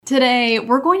Today,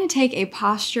 we're going to take a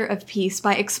posture of peace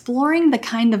by exploring the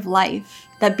kind of life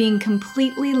that being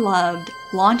completely loved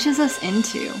launches us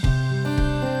into.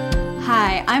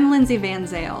 Hi, I'm Lindsay Van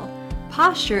Zale.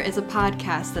 Posture is a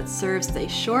podcast that serves as a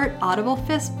short, audible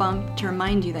fist bump to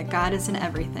remind you that God is in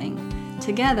everything.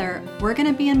 Together, we're going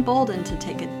to be emboldened to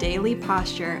take a daily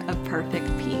posture of perfect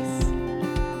peace.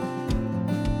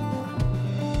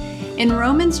 In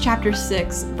Romans chapter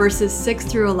 6, verses 6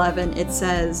 through 11, it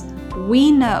says,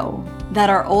 "We know that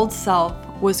our old self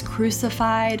was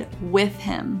crucified with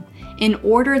him in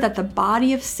order that the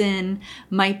body of sin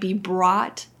might be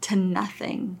brought to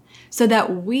nothing, so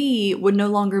that we would no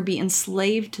longer be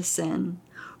enslaved to sin.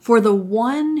 For the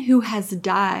one who has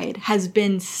died has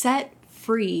been set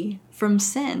free from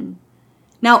sin."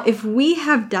 Now, if we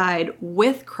have died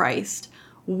with Christ,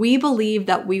 we believe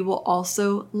that we will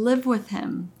also live with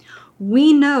him.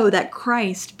 We know that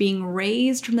Christ, being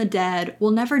raised from the dead, will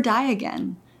never die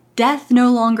again. Death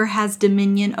no longer has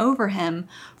dominion over him.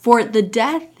 For the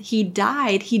death he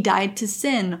died to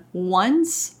sin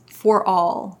once for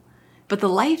all. But the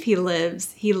life he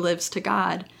lives to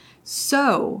God.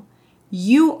 So,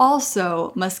 you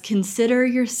also must consider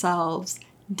yourselves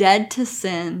dead to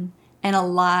sin and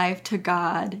alive to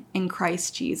God in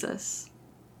Christ Jesus.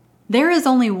 There is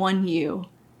only one you.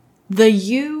 The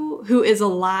you who is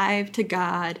alive to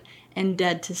God and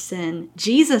dead to sin.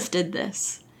 Jesus did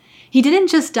this. He didn't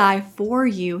just die for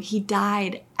you, he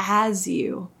died as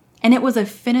you. And it was a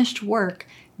finished work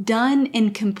done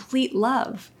in complete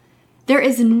love. There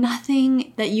is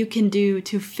nothing that you can do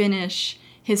to finish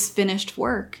his finished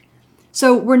work.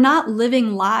 So we're not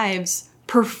living lives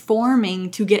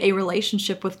performing to get a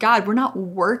relationship with God. We're not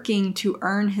working to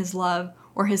earn his love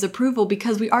or his approval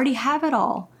because we already have it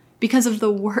all. Because of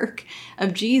the work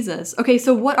of Jesus. Okay,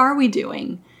 so what are we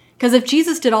doing? Because if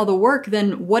Jesus did all the work,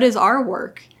 then what is our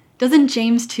work? Doesn't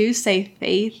James 2 say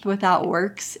faith without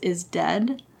works is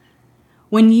dead?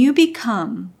 When you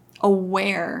become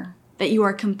aware that you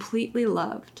are completely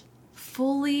loved,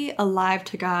 fully alive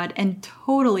to God, and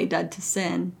totally dead to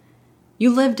sin, you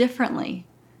live differently.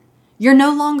 You're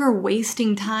no longer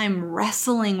wasting time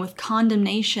wrestling with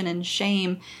condemnation and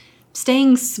shame,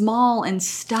 staying small and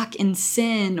stuck in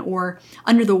sin or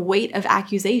under the weight of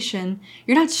accusation.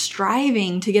 You're not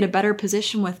striving to get a better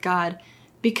position with God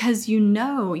because you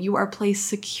know you are placed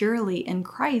securely in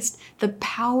Christ. The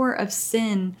power of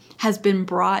sin has been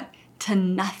brought to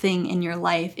nothing in your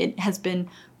life. It has been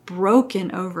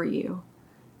broken over you.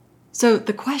 So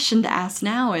the question to ask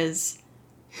now is,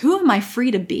 who am I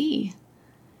free to be?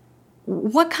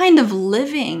 What kind of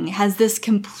living has this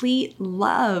complete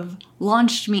love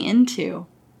launched me into?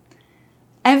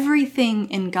 Everything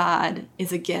in God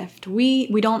is a gift. We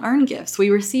don't earn gifts.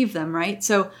 We receive them, right?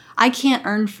 So I can't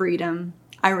earn freedom.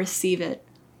 I receive it.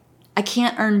 I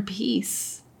can't earn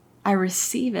peace. I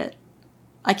receive it.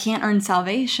 I can't earn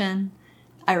salvation.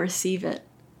 I receive it.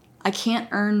 I can't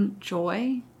earn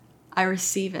joy. I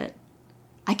receive it.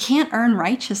 I can't earn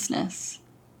righteousness.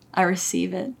 I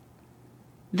receive it.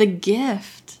 The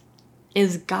gift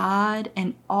is God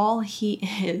and all he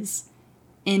is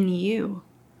in you.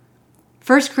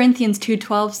 1 Corinthians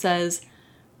 2:12 says,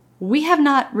 "We have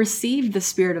not received the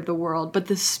spirit of the world, but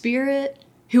the Spirit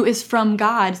who is from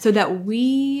God, so that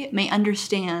we may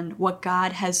understand what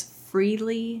God has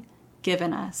freely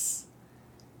given us."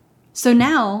 So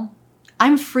now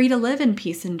I'm free to live in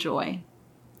peace and joy.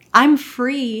 I'm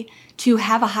free to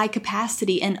have a high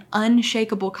capacity and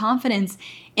unshakable confidence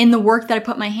in the work that I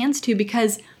put my hands to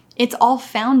because it's all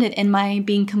founded in my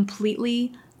being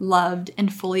completely loved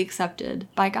and fully accepted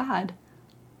by God.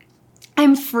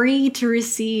 I'm free to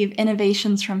receive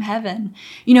innovations from heaven.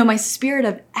 You know, my spirit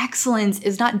of excellence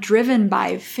is not driven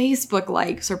by Facebook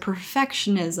likes or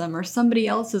perfectionism or somebody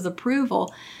else's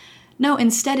approval. No,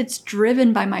 instead it's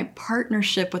driven by my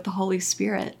partnership with the Holy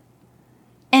Spirit.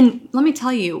 And let me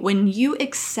tell you, when you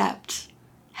accept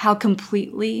how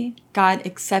completely God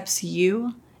accepts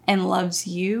you and loves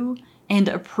you and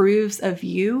approves of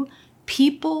you,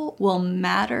 people will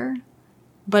matter,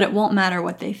 but it won't matter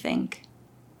what they think.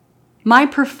 My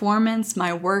performance,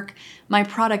 my work, my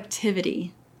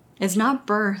productivity is not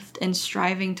birthed in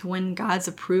striving to win God's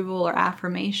approval or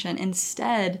affirmation.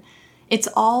 Instead, it's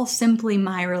all simply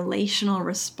my relational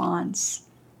response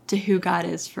to who God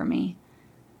is for me.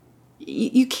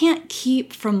 You can't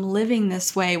keep from living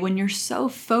this way when you're so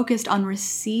focused on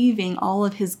receiving all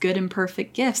of his good and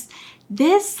perfect gifts.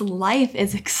 This life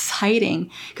is exciting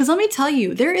because let me tell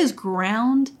you, there is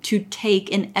ground to take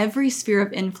in every sphere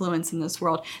of influence in this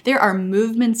world. There are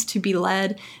movements to be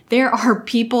led. There are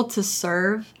people to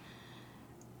serve.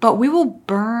 But we will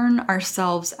burn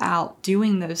ourselves out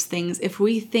doing those things if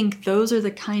we think those are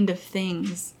the kind of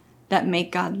things that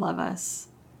make God love us.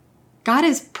 God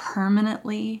is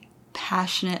permanently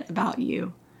passionate about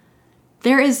you.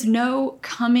 There is no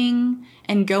coming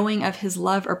and going of his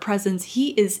love or presence. He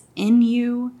is in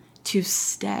you to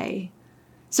stay.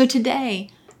 So today,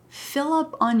 fill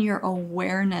up on your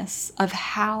awareness of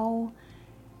how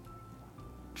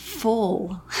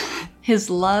full his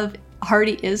love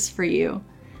already is for you.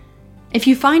 If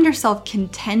you find yourself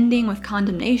contending with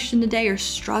condemnation today or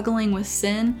struggling with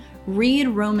sin, read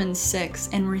Romans 6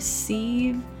 and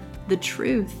receive the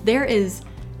truth. There is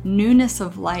newness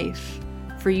of life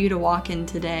for you to walk in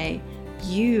today.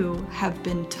 You have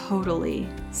been totally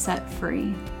set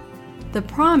free. The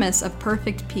promise of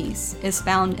perfect peace is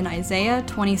found in Isaiah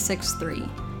 26:3,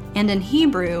 and in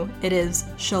Hebrew it is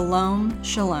shalom,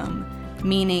 shalom,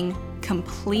 meaning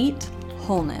complete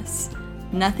wholeness,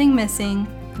 nothing missing,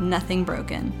 nothing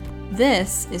broken.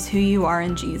 This is who you are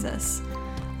in Jesus.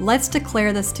 Let's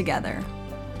declare this together.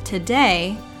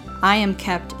 Today, I am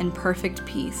kept in perfect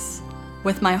peace.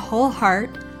 With my whole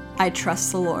heart, I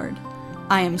trust the Lord.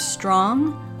 I am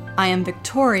strong, I am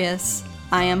victorious,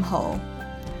 I am whole.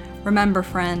 Remember,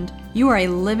 friend, you are a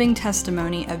living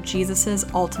testimony of Jesus'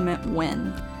 ultimate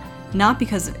win. Not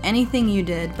because of anything you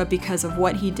did, but because of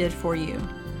what he did for you.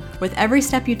 With every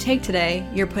step you take today,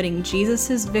 you're putting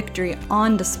Jesus' victory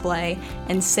on display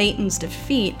and Satan's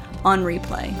defeat on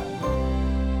replay.